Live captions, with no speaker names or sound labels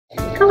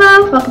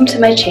Hello, welcome to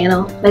my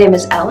channel. My name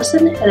is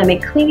Allison and I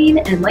make cleaning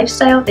and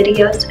lifestyle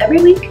videos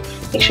every week.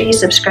 Make sure you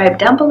subscribe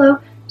down below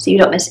so you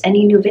don't miss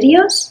any new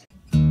videos.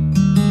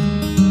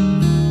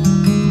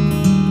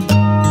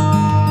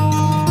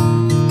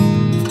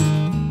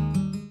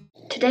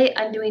 Today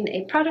I'm doing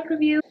a product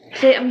review.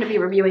 Today I'm going to be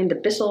reviewing the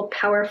Bissell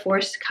Power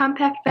Force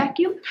Compact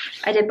Vacuum.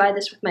 I did buy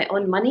this with my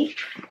own money.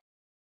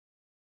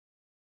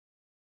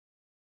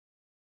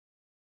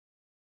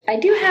 I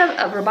do have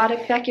a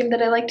robotic vacuum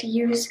that I like to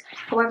use,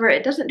 however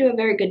it doesn't do a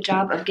very good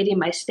job of getting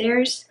my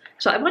stairs,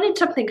 so I wanted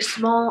something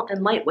small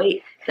and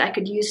lightweight that I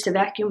could use to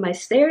vacuum my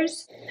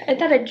stairs. I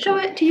thought I'd show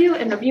it to you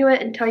and review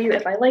it and tell you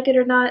if I like it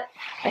or not.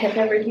 I have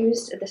never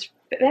used this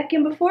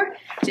vacuum before,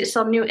 it's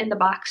still new in the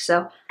box,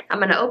 so I'm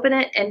going to open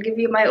it and give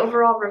you my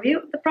overall review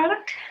of the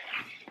product.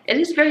 It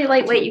is very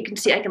lightweight, you can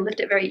see I can lift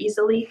it very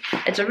easily.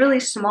 It's a really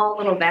small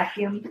little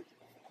vacuum.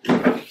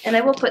 And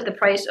I will put the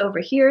price over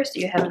here so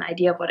you have an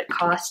idea of what it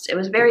costs. It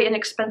was very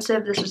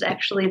inexpensive. This was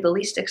actually the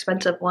least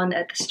expensive one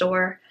at the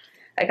store.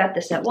 I got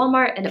this at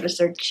Walmart and it was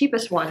their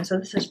cheapest one. So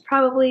this is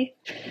probably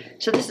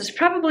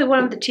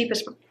one of the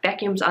cheapest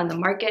vacuums on the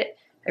market.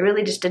 I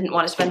really just didn't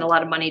want to spend a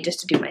lot of money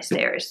just to do my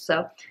stairs.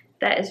 So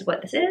that is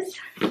what this is.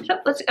 So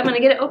I'm going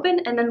to get it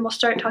open and then we'll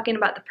start talking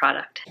about the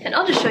product. And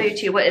I'll just show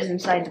you what is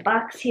inside the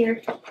box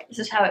here. This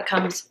is how it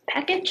comes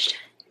packaged.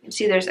 You can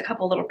see there's a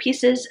couple little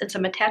pieces and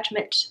some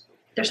attachments.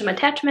 There's some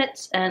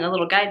attachments and a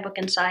little guidebook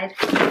inside.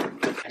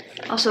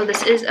 Also,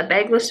 this is a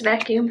bagless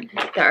vacuum.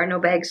 There are no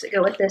bags that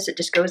go with this. It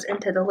just goes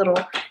into the little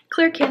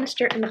clear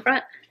canister in the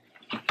front.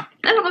 I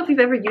don't know if you've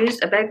ever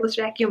used a bagless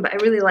vacuum, but I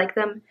really like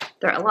them.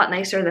 They're a lot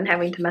nicer than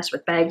having to mess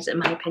with bags, in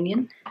my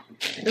opinion.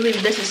 I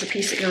believe this is the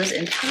piece that goes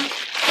in top.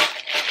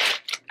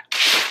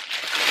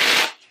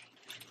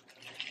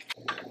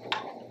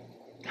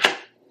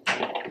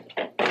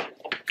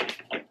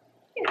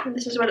 And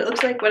this is what it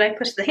looks like when I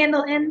push the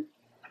handle in.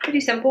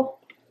 Pretty simple.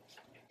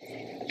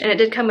 And it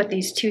did come with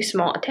these two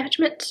small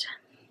attachments.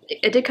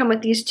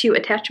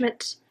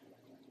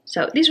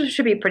 So these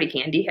should be pretty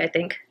handy, I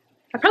think.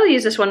 I'll probably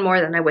use this one more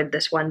than I would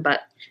this one, but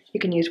you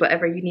can use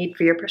whatever you need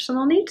for your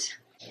personal needs.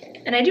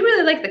 And I do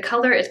really like the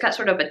color. It's got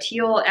sort of a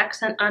teal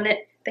accent on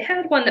it. They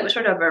had one that was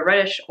sort of a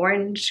reddish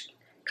orange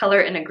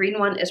color and a green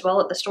one as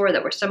well at the store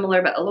that were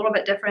similar but a little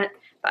bit different.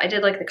 But I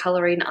did like the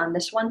coloring on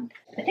this one.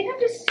 I think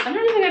I'm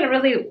not even going to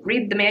really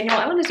read the manual.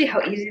 I want to see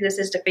how easy this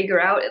is to figure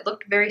out. It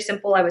looked very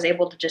simple. I was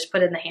able to just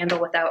put in the handle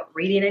without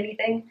reading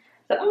anything.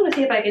 So I want to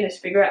see if I can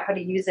just figure out how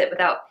to use it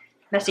without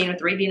messing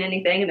with reading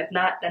anything. And if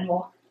not, then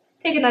we'll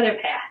take another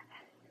path.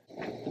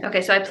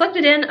 Okay, so I plugged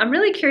it in. I'm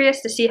really curious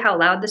to see how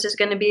loud this is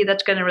going to be.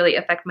 That's going to really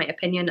affect my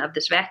opinion of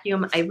this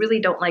vacuum. I really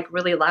don't like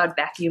really loud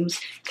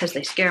vacuums because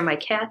they scare my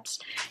cats,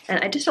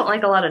 and I just don't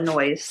like a lot of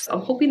noise.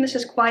 I'm hoping this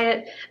is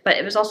quiet, but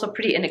it was also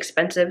pretty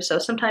inexpensive, so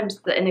sometimes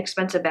the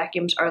inexpensive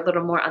vacuums are a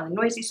little more on the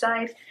noisy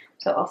side.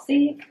 So I'll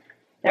see.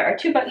 There are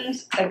two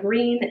buttons, a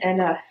green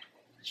and a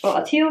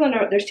teal, and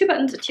there's two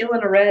buttons, a teal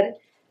and a red.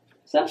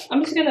 So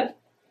I'm just going to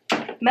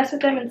mess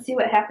with them and see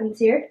what happens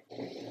here.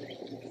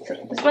 So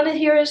this one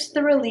here is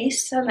the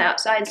release on the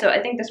outside, so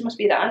I think this must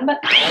be the on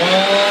button.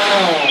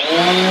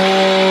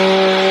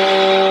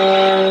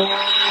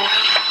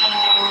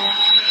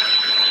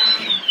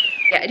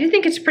 Yeah, I do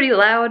think it's pretty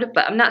loud,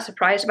 but I'm not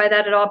surprised by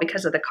that at all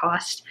because of the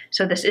cost.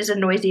 So this is a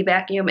noisy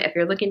vacuum. If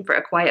you're looking for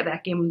a quiet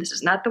vacuum, this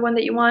is not the one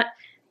that you want.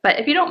 But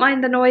if you don't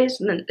mind the noise,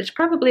 then it's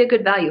probably a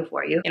good value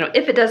for you. You know,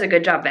 if it does a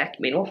good job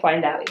vacuuming, we'll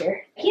find out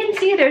here. You can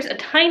see there's a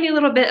tiny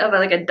little bit of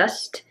like a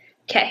dust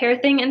cat hair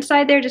thing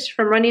inside there just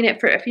from running it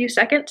for a few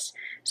seconds.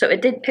 So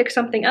it did pick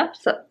something up,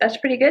 so that's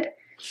pretty good.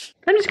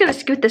 I'm just going to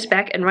scoot this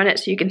back and run it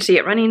so you can see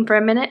it running for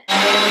a minute.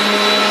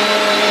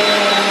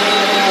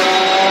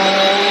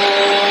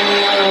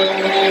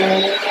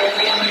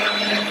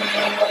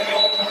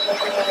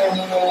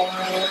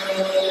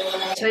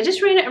 So I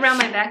just ran it around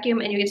my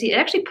vacuum and you can see it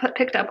actually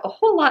picked up a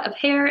whole lot of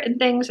hair and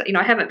things. You know,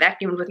 I haven't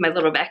vacuumed with my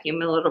little vacuum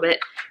in a little bit,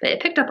 but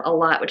it picked up a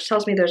lot, which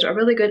tells me there's a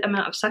really good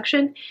amount of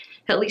suction,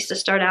 at least to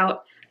start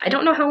out. I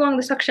don't know how long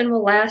the suction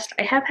will last.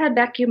 I have had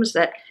vacuums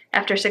that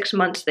after 6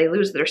 months they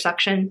lose their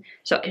suction,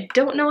 so I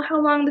don't know how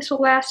long this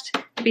will last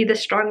to be this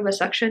strong of a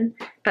suction,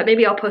 but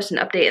maybe I'll post an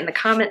update in the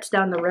comments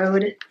down the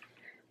road.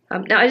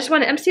 Now I just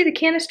want to empty the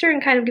canister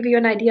and kind of give you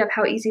an idea of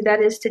how easy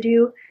that is to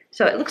do.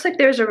 So it looks like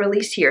there's a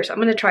release here, so I'm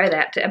going to try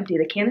that to empty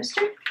the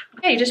canister.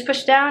 Yeah, you just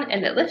push down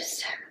and it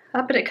lifts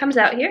up and it comes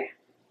out here.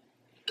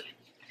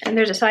 And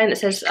there's a sign that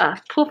says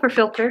pull for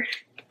filter.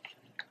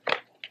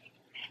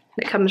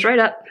 It comes right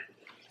up.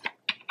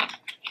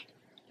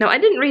 Now, I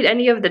didn't read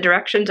any of the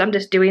directions. I'm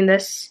just doing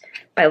this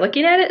by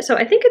looking at it. So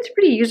I think it's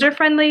pretty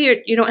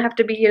user-friendly. You don't have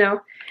to be, you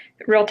know,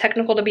 real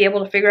technical to be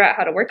able to figure out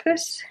how to work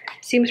this.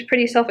 Seems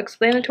pretty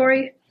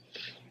self-explanatory.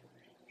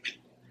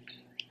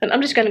 And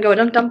I'm just going to go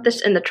and dump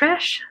this in the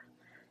trash.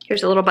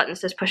 Here's a little button that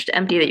says push to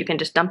empty that you can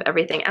just dump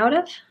everything out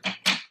of.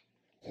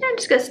 And I'm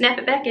just going to snap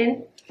it back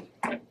in.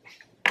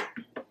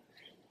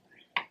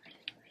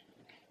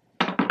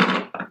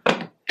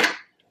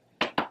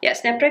 Yeah,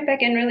 snapped right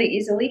back in really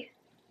easily.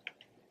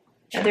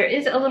 Now there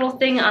is a little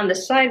thing on the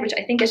side which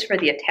I think is for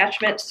the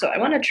attachment, so I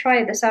want to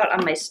try this out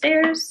on my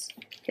stairs.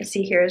 You can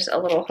see here's a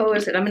little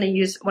hose, and I'm going to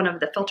use one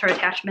of the filter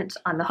attachments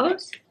on the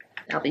hose.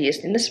 I'll be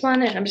using this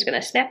one, and I'm just going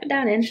to snap it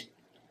down in.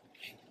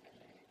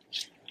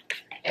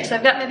 So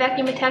I've got my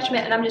vacuum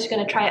attachment, and I'm just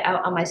going to try it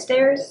out on my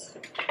stairs.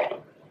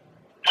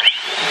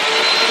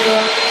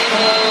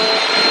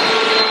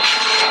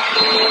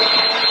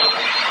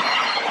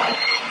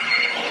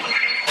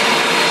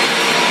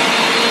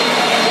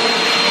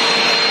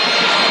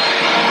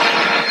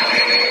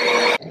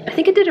 I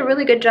think it did a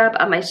really good job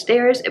on my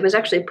stairs. It was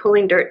actually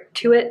pulling dirt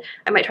to it.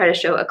 I might try to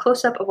show a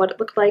close-up of what it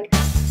looked like.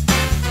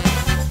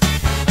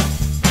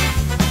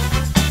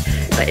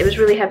 But it was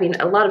really having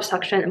a lot of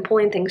suction and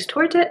pulling things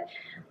towards it.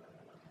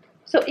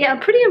 So yeah, I'm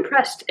pretty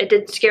impressed. It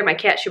did scare my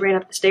cat. She ran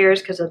up the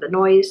stairs because of the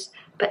noise,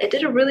 but it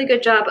did a really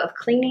good job of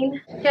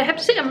cleaning. Yeah, I have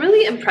to say I'm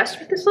really impressed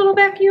with this little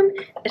vacuum.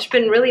 It's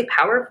been really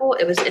powerful.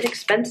 It was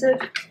inexpensive.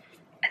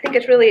 I think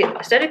it's really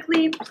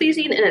aesthetically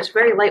pleasing, and it's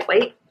very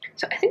lightweight.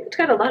 So I think it's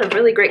got a lot of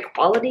really great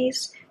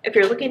qualities. If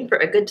you're looking for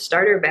a good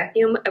starter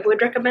vacuum, I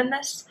would recommend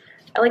this.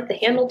 I like the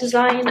handle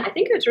design. I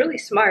think it's really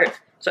smart.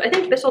 So I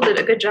think Bissell did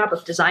a good job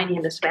of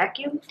designing this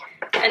vacuum,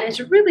 and it's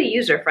really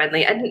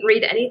user-friendly. I didn't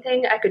read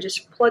anything. I could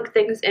just plug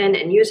things in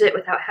and use it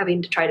without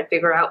having to try to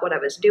figure out what I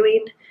was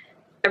doing.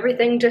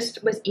 Everything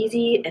just was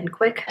easy and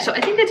quick. So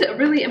I think it's a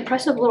really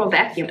impressive little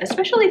vacuum,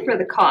 especially for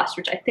the cost,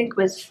 which I think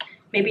was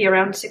maybe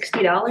around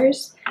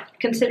 $60,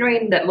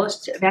 considering that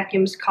most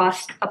vacuums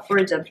cost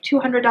upwards of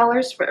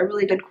 $200 for a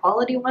really good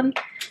quality one.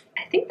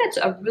 I think that's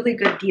a really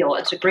good deal.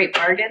 It's a great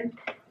bargain.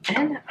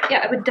 And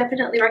yeah, I would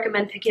definitely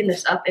recommend picking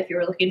this up if you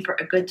were looking for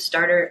a good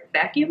starter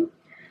vacuum.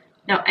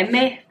 Now, I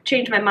may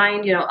change my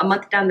mind, you know, a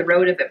month down the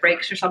road if it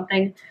breaks or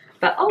something,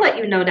 but I'll let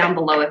you know down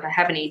below if I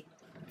have any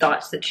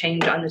thoughts that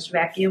change on this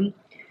vacuum.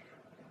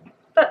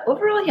 But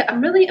overall, yeah,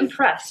 I'm really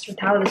impressed with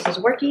how this is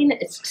working.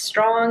 It's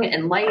strong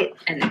and light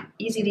and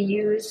easy to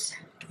use.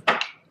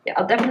 Yeah,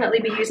 I'll definitely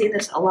be using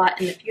this a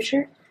lot in the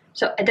future.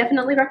 So I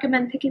definitely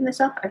recommend picking this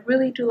up. I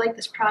really do like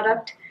this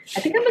product. I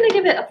think I'm going to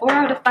give it a 4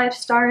 out of 5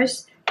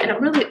 stars. And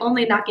I'm really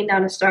only knocking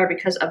down a star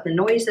because of the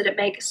noise that it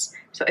makes.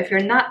 So if you're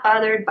not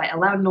bothered by a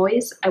loud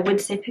noise, I would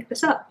say pick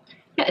this up.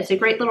 Yeah, it's a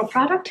great little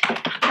product.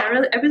 I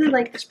really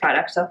like this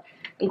product, so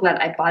I'm glad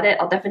I bought it.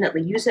 I'll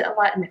definitely use it a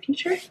lot in the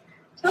future.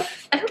 So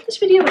I hope this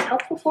video was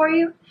helpful for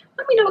you.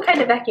 Let me know what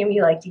kind of vacuum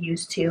you like to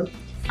use too.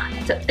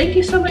 So thank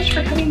you so much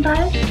for coming by,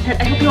 and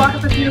I hope you all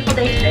have a beautiful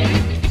day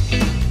today.